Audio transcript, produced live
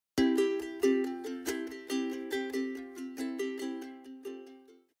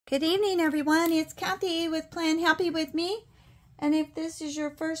Good evening, everyone. It's Kathy with Plan Happy With Me. And if this is your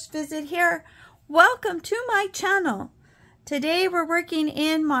first visit here, welcome to my channel. Today we're working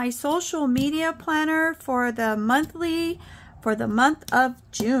in my social media planner for the month of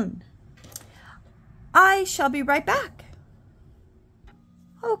June. I shall be right back.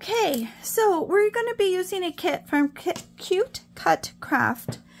 Okay, so we're going to be using a kit from Cute Cut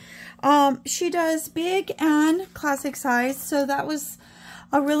Craft. She does big and classic size, so that was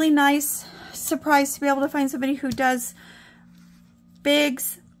a really nice surprise to be able to find somebody who does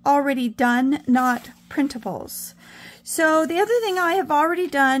bigs already done, not printables. So the other thing I have already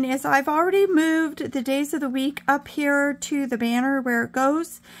done is I've already moved the days of the week up here to the banner where it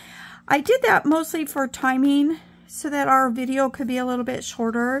goes. I did that mostly for timing so that our video could be a little bit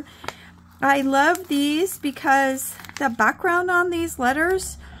shorter. I love these because the background on these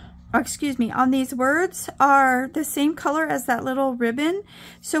letters, on these words are the same color as that little ribbon.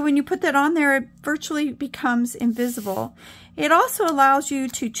 So when you put that on there, it virtually becomes invisible. It also allows you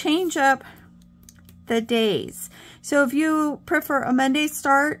to change up the days. So if you prefer a Monday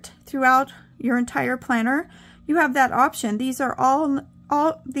start throughout your entire planner, you have that option. These are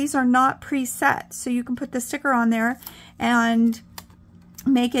these are not preset. So you can put the sticker on there and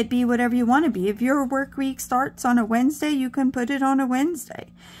make it be whatever you want to be. If your work week starts on a Wednesday, you can put it on a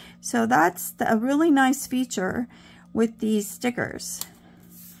Wednesday. So that's a really nice feature with these stickers.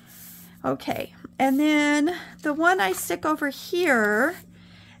 Okay, and then the one I stick over here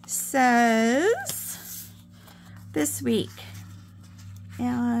says this week.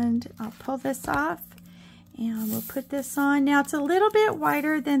 And I'll pull this off and we'll put this on. Now it's a little bit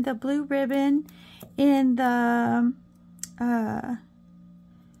wider than the blue ribbon in the, now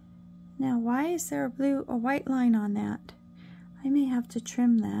why is there a white line on that? I may have to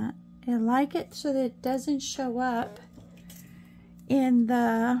trim that. I like it so that it doesn't show up in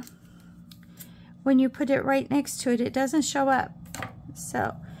the, when you put it right next to it, it doesn't show up.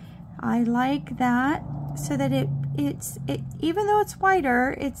 So I like that so that it even though it's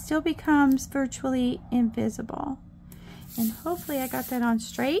wider, it still becomes virtually invisible. And hopefully I got that on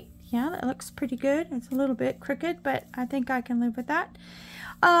straight. Yeah, that looks pretty good. It's a little bit crooked, but I think I can live with that.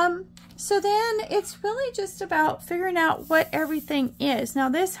 So then it's really just about figuring out what everything is. Now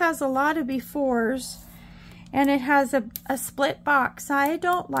this has a lot of befores and it has a split box. I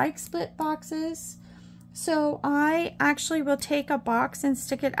don't like split boxes. So I actually will take a box and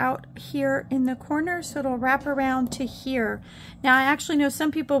stick it out here in the corner so it'll wrap around to here. Now I actually know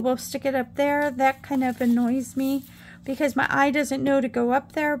some people will stick it up there. That kind of annoys me because my eye doesn't know to go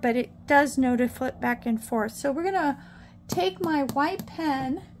up there, but it does know to flip back and forth. So we're gonna take my white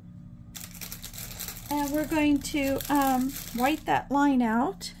pen and we're going to white that line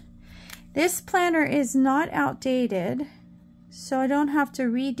out. This planner is not outdated, so I don't have to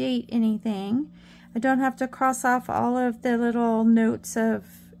redate anything. I don't have to cross off all of the little notes of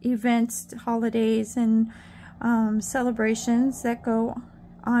events, holidays, and celebrations that go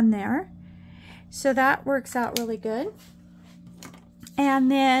on there. So that works out really good. And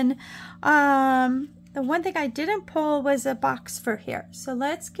then the one thing I didn't pull was a box for here. So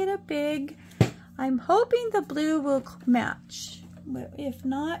let's get a big, I'm hoping the blue will match. But if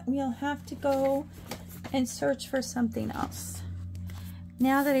not, we'll have to go and search for something else.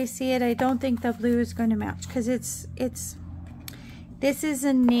 Now that I see it, I don't think the blue is going to match because this is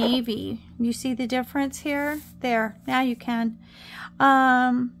a navy. You see the difference here? There, now you can.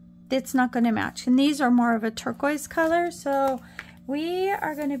 It's not going to match. And these are more of a turquoise color, so we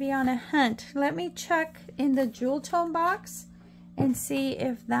are going to be on a hunt. Let me check in the jewel tone box and see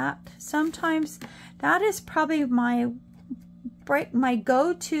if that, sometimes that is probably my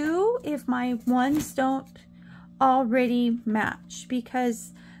go-to if my ones don't already match,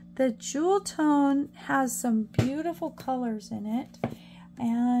 because the jewel tone has some beautiful colors in it.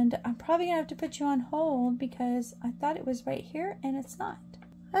 And I'm probably gonna have to put you on hold because I thought it was right here and it's not.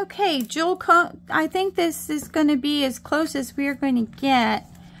 Okay, jewel tone, I think this is going to be as close as we're going to get.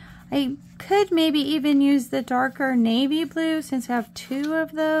 I could maybe even use the darker navy blue since I have two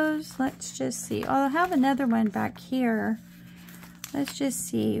of those. Let's just see. Oh, I have another one back here. Let's just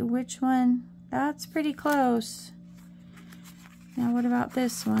see which one. That's pretty close. Now what about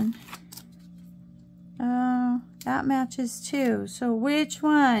this one? Oh, that matches too. So which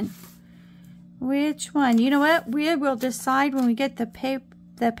one? Which one? You know what? We will decide when we get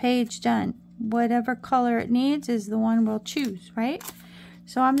the page done. Whatever color it needs is the one we'll choose, right?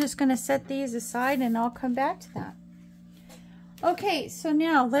 So I'm just going to set these aside and I'll come back to that. Okay, so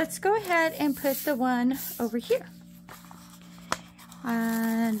now let's go ahead and put the one over here.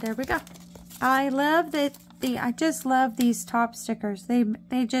 And there we go. I love that I just love these top stickers.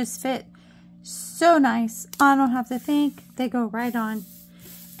 They just fit so nice. I don't have to think. They go right on.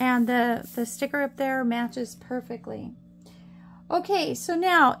 And the sticker up there matches perfectly. Okay, so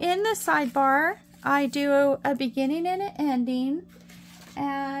now in the sidebar, I do a beginning and an ending.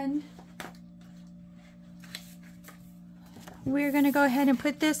 And we're going to go ahead and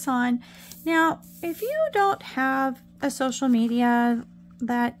put this on. Now, if you don't have a social media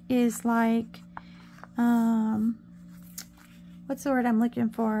that is like, what's the word I'm looking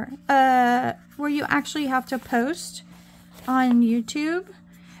for? Where you actually have to post on YouTube,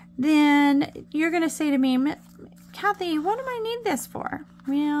 then you're going to say to me, Kathy, what do I need this for?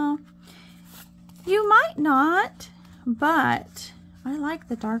 Well, you might not, but I like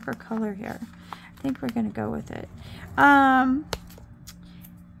the darker color here. I think we're going to go with it.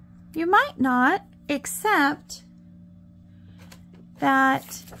 You might not, except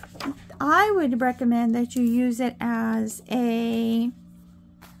that I would recommend that you use it as a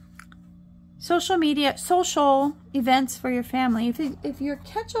social events for your family. If your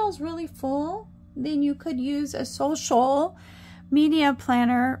catch-all is really full, then you could use a social media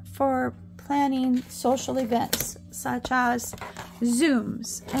planner for planning social events such as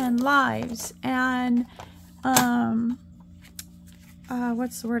Zooms and lives and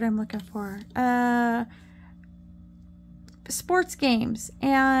what's the word I'm looking for? Sports games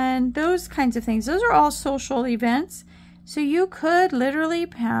and those kinds of things. Those are all social events. So you could literally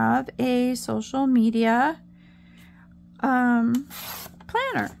have a social media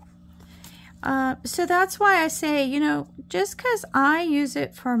planner. So that's why I say, you know, just because I use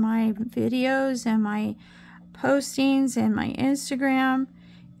it for my videos and my postings and my Instagram,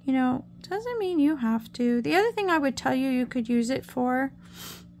 you know, doesn't mean you have to. The other thing I would tell you you could use it for,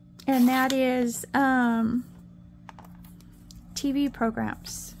 and that is TV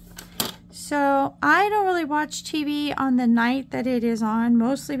programs. So I don't really watch TV on the night that it is on,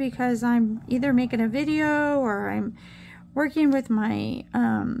 mostly because I'm either making a video or I'm working with my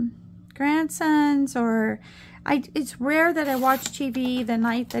grandsons, or it's rare that I watch TV the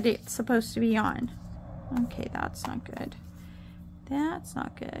night that it's supposed to be on. Okay, that's not good. That's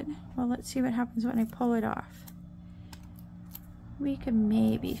not good. Well, let's see what happens when I pull it off. We can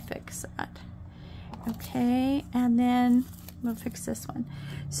maybe fix that. Okay, and then we'll fix this one.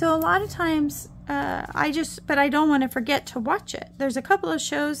 So a lot of times but I don't want to forget to watch it. There's a couple of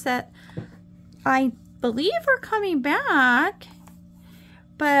shows that I believe are coming back,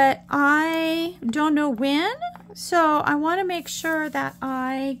 but I don't know when. So I want to make sure that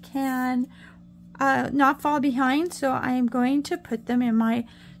I can not fall behind. So I am going to put them in my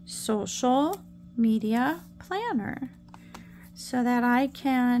social media planner so that I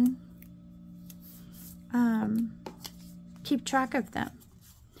can keep track of them.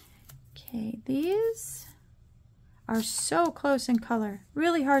 Okay, these are so close in color.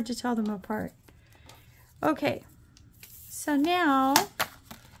 Really hard to tell them apart. Okay, so now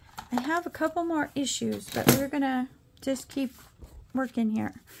I have a couple more issues, but we're gonna just keep working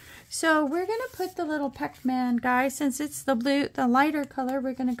here. So we're gonna put the little Pac-Man guy, since it's the blue, the lighter color,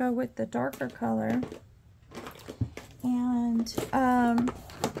 we're gonna go with the darker color. And I'm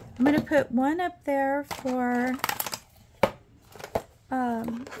gonna put one up there for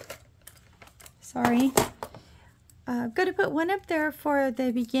I'm going to put one up there for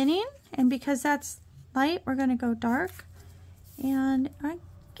the beginning, and because that's light, we're going to go dark. And I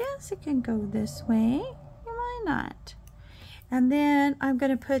guess it can go this way. Why not? And then I'm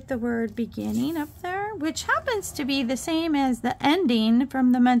going to put the word beginning up there, which happens to be the same as the ending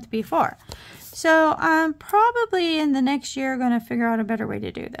from the month before. So I'm probably in the next year going to figure out a better way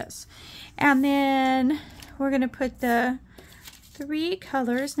to do this. And then we're going to put the 3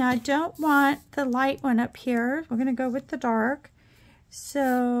 colors. Now I don't want the light one up here. We're going to go with the dark.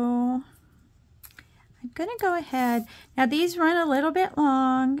 So I'm going to go ahead. Now these run a little bit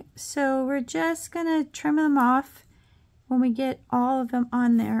long, so we're just going to trim them off when we get all of them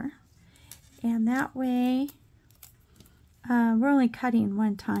on there. And that way we're only cutting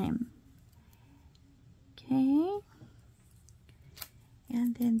one time. Okay.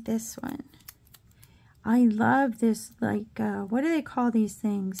 And then this one. I love this, like, what do they call these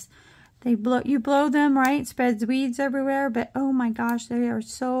things? You blow them, right? Spreads weeds everywhere, but oh my gosh, they are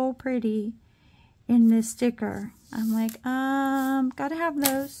so pretty in this sticker. I'm like, gotta have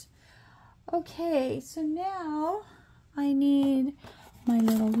those. Okay, so now I need my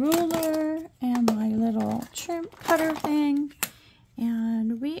little ruler and my little trim cutter thing,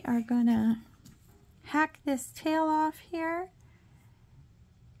 and we are gonna hack this tail off here.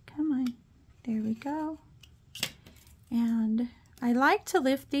 Come on. There we go. And I like to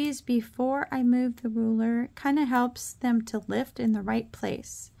lift these before I move the ruler. It kind of helps them to lift in the right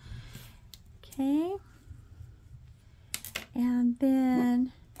place. Okay. And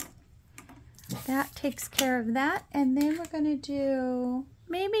then that takes care of that. And then we're going to do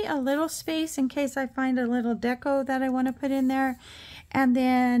maybe a little space in case I find a little deco that I want to put in there. And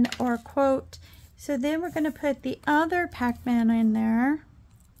then, or a quote. So then we're going to put the other Pac-Man in there.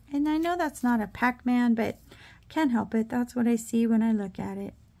 And I know that's not a Pac-Man, but can't help it. That's what I see when I look at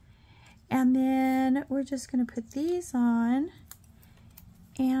it. And then we're just going to put these on.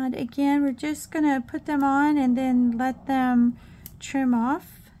 And again, we're just going to put them on and then let them trim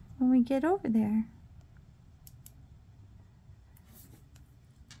off when we get over there.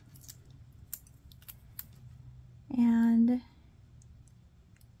 And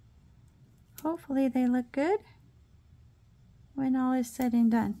hopefully they look good when all is said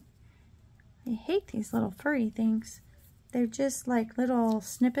and done. I hate these little furry things. They're just like little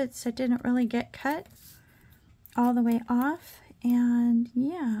snippets that didn't really get cut all the way off. And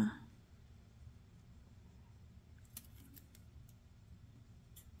yeah.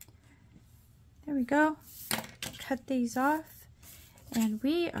 There we go. Cut these off and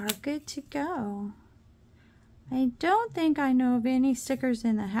we are good to go. I don't think I know of any stickers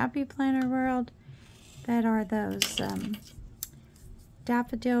in the Happy Planner world that are those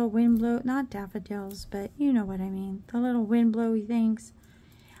daffodil wind blow, not daffodils, but you know what I mean, the little wind blowy things.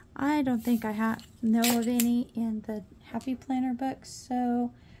 I don't think I know of any in the Happy Planner books,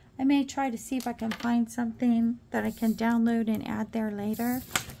 so I may try to see if I can find something that I can download and add there later.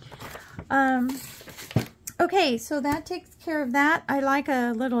 Okay, so that takes care of that. I like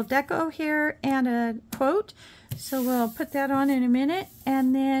a little deco here and a quote, so we'll put that on in a minute.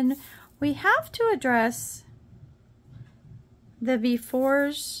 And then we have to address the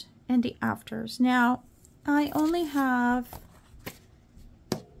befores and the afters. Now, I only have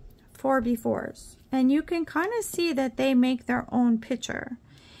 4 befores, and you can kind of see that they make their own picture.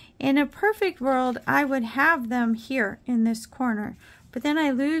 In a perfect world, I would have them here in this corner, but then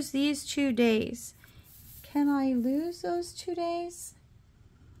I lose these 2 days. Can I lose those 2 days?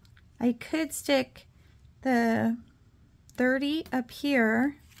 I could stick the 30 up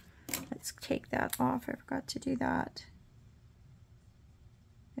here. Let's take that off. I forgot to do that.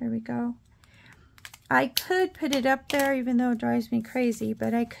 There we go. I could put it up there, even though it drives me crazy,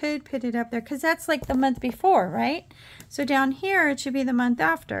 but I could put it up there because that's like the month before, right? So down here, it should be the month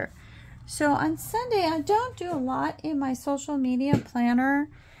after. So on Sunday, I don't do a lot in my social media planner.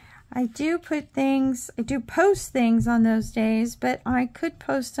 I do put things, I do post things on those days, but I could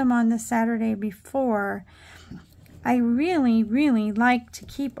post them on the Saturday before. I really, really like to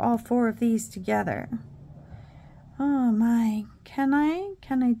keep all 4 of these together. Oh my, can I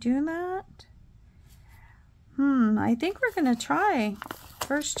do that? I think we're gonna try.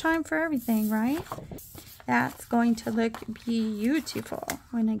 First time for everything, right? That's going to look beautiful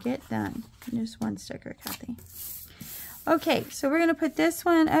when I get done. Just one sticker, Kathy. Okay, so we're gonna put this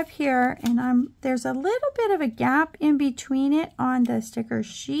one up here, and there's a little bit of a gap in between it on the sticker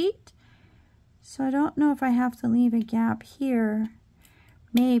sheet. So I don't know if I have to leave a gap here.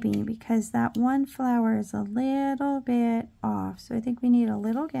 Maybe, because that one flower is a little bit off. So I think we need a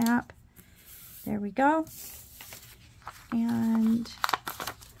little gap. There we go. And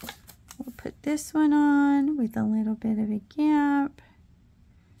we'll put this one on with a little bit of a gap.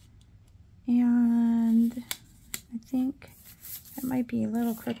 And I think it might be a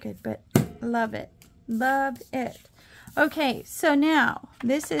little crooked, but love it. Love it. Okay, so now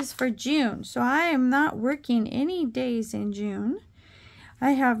this is for June. So I am not working any days in June.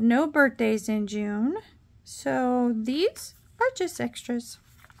 I have no birthdays in June. So these are just extras.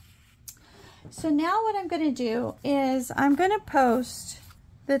 So now what I'm going to do is I'm going to post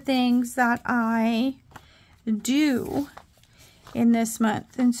the things that I do in this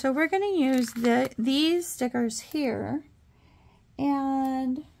month. And so we're going to use these stickers here.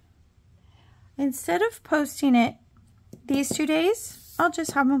 And instead of posting it these 2 days, I'll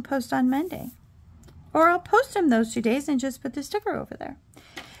just have them post on Monday. Or I'll post them those 2 days and just put the sticker over there.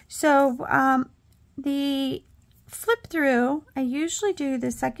 So the flip through, I usually do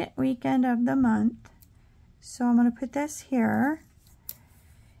the second weekend of the month. So I'm going to put this here.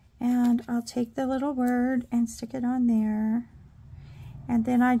 And I'll take the little word and stick it on there. And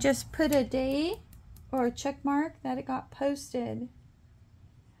then I just put a day or a check mark that it got posted.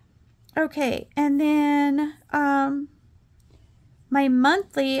 Okay, and then my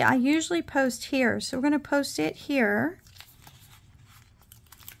monthly, I usually post here. So we're going to post it here.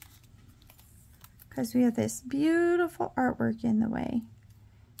 Because we have this beautiful artwork in the way.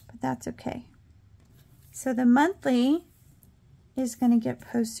 But that's okay. So the monthly is going to get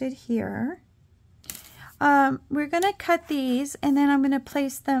posted here. We're going to cut these, and then I'm going to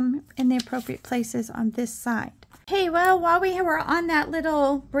place them in the appropriate places on this side. Okay, well, while we were on that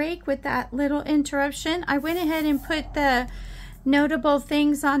little break with that little interruption, I went ahead and put the notable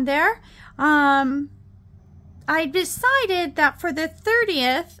things on there. I decided that for the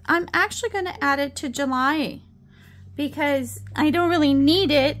 30th, I'm actually going to add it to July because I don't really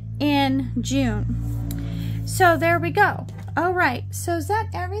need it in June. So there we go. All right, so is that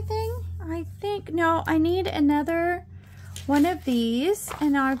everything? I think, no, I need another one of these,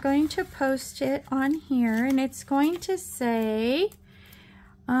 and I'm going to post it on here, and it's going to say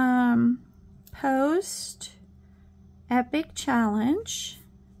post epic challenge.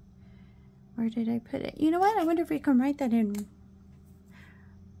 Where did I put it? You know what? I wonder if we can write that in.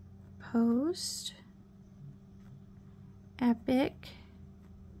 Post epic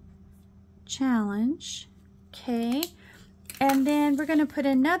challenge. Okay. And then we're going to put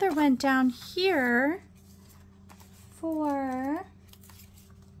another one down here for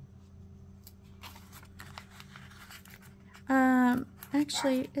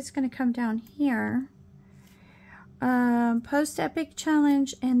actually it's going to come down here. Post epic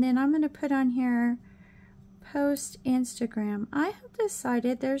challenge, and then I'm going to put on here post Instagram. I have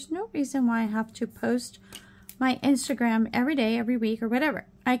decided there's no reason why I have to post my Instagram every day, every week, or whatever.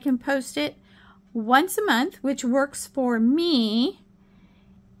 I can post it once a month, which works for me,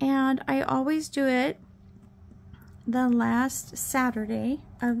 and I always do it the last Saturday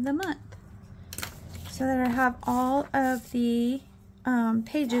of the month so that I have all of the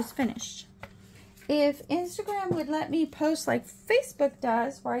pages finished. If Instagram would let me post like Facebook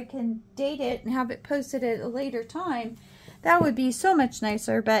does, where I can date it and have it posted at a later time, that would be so much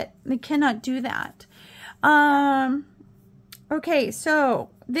nicer, but we cannot do that. Okay, so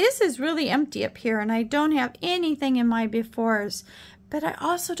this is really empty up here, and I don't have anything in my befores, but I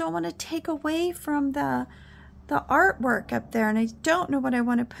also don't want to take away from the artwork up there, and I don't know what I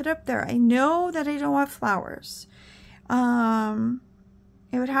want to put up there. I know that I don't want flowers.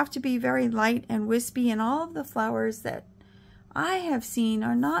 It would have to be very light and wispy, and all of the flowers that I have seen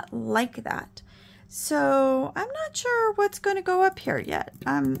are not like that. So I'm not sure what's going to go up here yet.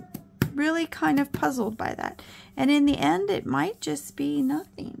 I'm really kind of puzzled by that. And in the end, it might just be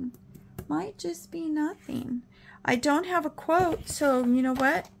nothing. Might just be nothing. I don't have a quote, so you know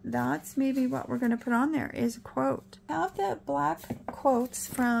what? That's maybe what we're going to put on there is a quote. I have the black quotes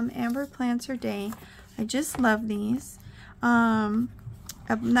from Amber Plants Her Day. I just love these.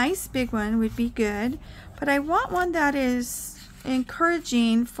 A nice big one would be good, but I want one that is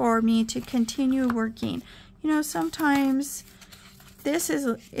encouraging for me to continue working. You know, sometimes this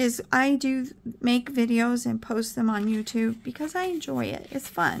is I do make videos and post them on YouTube because I enjoy it. It's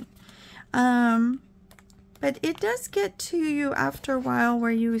fun. But it does get to you after a while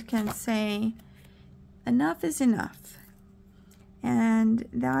where you can say, enough is enough. And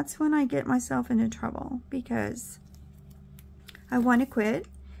that's when I get myself into trouble, because I want to quit,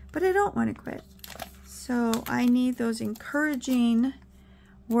 but I don't want to quit. So I need those encouraging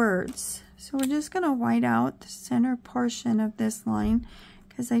words. So we're just going to white out the center portion of this line,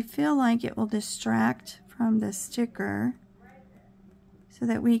 because I feel like it will distract from the sticker, so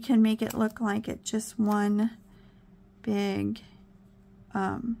that we can make it look like it's just one big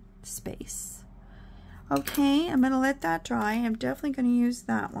space. Okay, I'm going to let that dry. I'm definitely going to use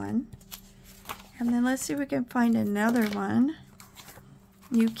that one. And then let's see if we can find another one.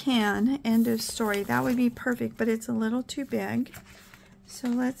 You can. End of story. That would be perfect, but it's a little too big. So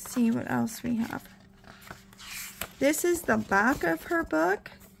let's see what else we have. This is the back of her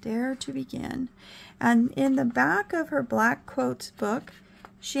book, Dare to Begin. And in the back of her Black Quotes book,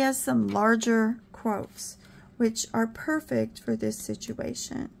 she has some larger quotes, which are perfect for this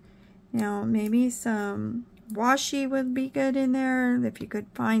situation. You know, maybe some washi would be good in there if you could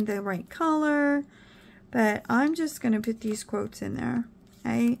find the right color. But I'm just going to put these quotes in there.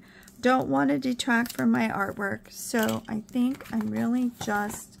 I don't want to detract from my artwork, so I think I'm really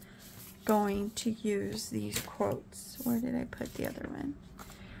just going to use these quotes. Where did I put the other one?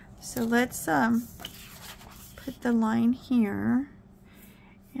 So let's put the line here,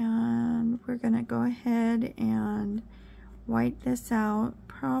 and we're going to go ahead and white this out,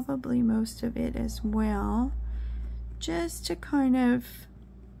 probably most of it as well, just to kind of,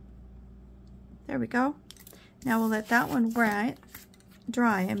 there we go. Now we'll let that one dry,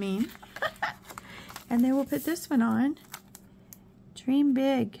 I mean. And then we'll put this one on. Dream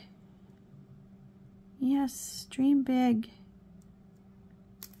big. Yes, dream big.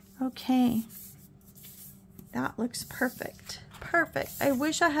 Okay. That looks perfect. Perfect. I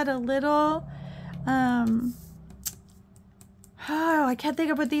wish I had a little Oh, I can't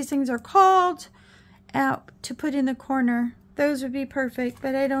think of what these things are called. To put in the corner. Those would be perfect,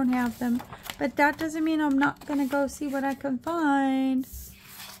 but I don't have them. But that doesn't mean I'm not going to go see what I can find.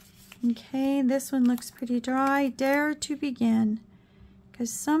 Okay, this one looks pretty dry. Dare to begin.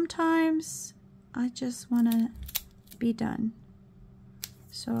 Because sometimes I just want to be done.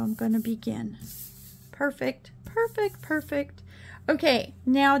 So I'm going to begin. Perfect, perfect, perfect. Okay,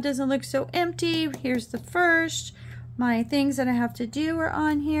 now it doesn't look so empty. Here's the first. My things that I have to do are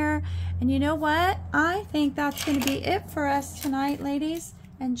on here. And you know what? I think that's going to be it for us tonight, ladies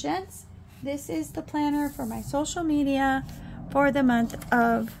and gents. This is the planner for my social media for the month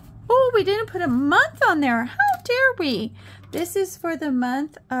of... Oh, we didn't put a month on there. How dare we? This is for the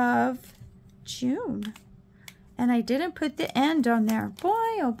month of June. And I didn't put the end on there.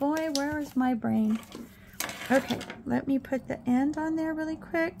 Boy, oh boy, where is my brain? Okay, let me put the end on there really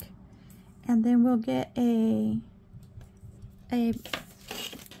quick. And then we'll get a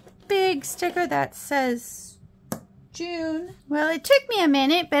big sticker that says June. Well, it took me a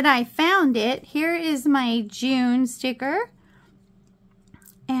minute, but I found it. Here is my June sticker.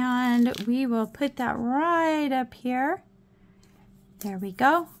 And we will put that right up here. There we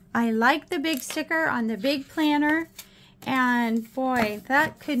go. I like the big sticker on the big planner. And boy,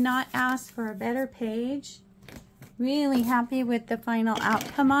 that could not ask for a better page. Really happy with the final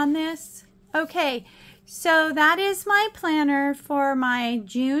outcome on this. Okay, so that is my planner for my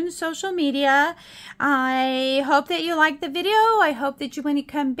June social media. I hope that you liked the video. I hope that you want to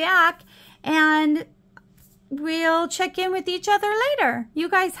come back and we'll check in with each other later. You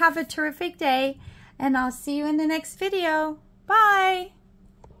guys have a terrific day and I'll see you in the next video. Bye.